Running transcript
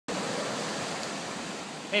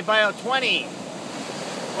Hey, Bio 20.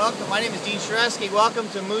 Welcome. My name is Dean Shareski. Welcome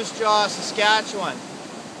to Moose Jaw, Saskatchewan.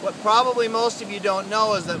 What probably most of you don't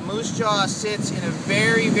know is that Moose Jaw sits in a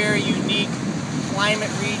very, very unique climate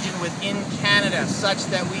region within Canada, such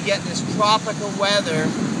that we get this tropical weather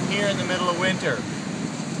here in the middle of winter.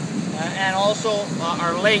 And also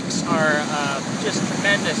our lakes are just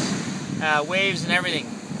tremendous, waves and everything.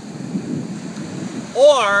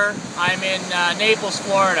 Or I'm in Naples,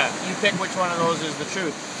 Florida. You pick which one of those is the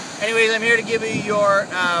truth. Anyways, I'm here to give you your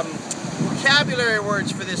vocabulary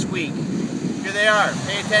words for this week. Here they are.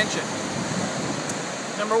 Pay attention.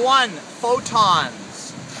 Number 1,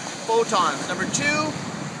 photons. Photons. Number 2,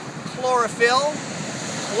 chlorophyll.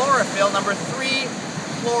 Chlorophyll. Number 3,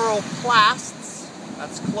 chloroplasts.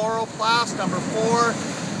 That's chloroplast. Number 4,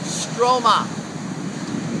 stroma.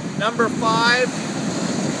 Number 5,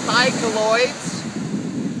 thycaloids.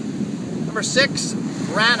 Number 6,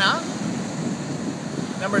 grana.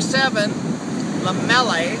 Number 7,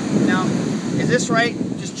 lamellae. Now, is this right?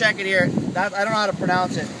 Just check it here. I don't know how to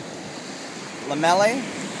pronounce it. Lamellae?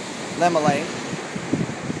 Lamellae.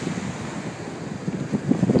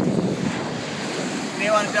 You may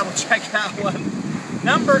want to double check that one.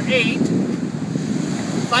 Number 8,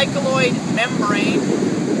 thycaloid membrane.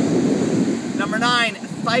 Number 9,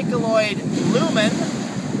 thycaloid lumen.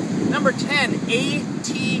 Number 10,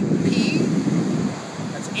 ATP.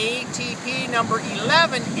 That's ATP. Number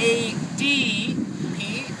 11, ADP.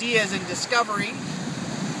 D as in discovery.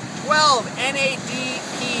 12,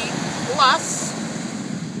 NADP plus.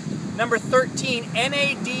 Number 13,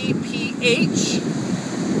 NADPH.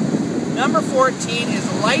 Number 14 is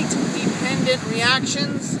light-dependent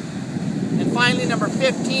reactions. And finally, number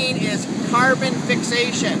 15 is carbon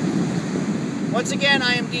fixation. Once again,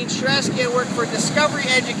 I am Dean Shareski. I work for Discovery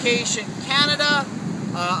Education Canada.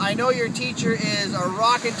 I know your teacher is a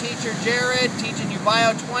rockin' teacher, Jared, teaching you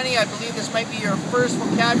Bio 20. I believe this might be your first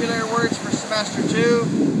vocabulary words for semester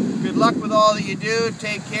 2. Good luck with all that you do.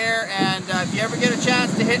 Take care. And if you ever get a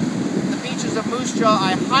chance to hit the beaches of Moose Jaw,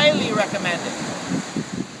 I highly recommend it.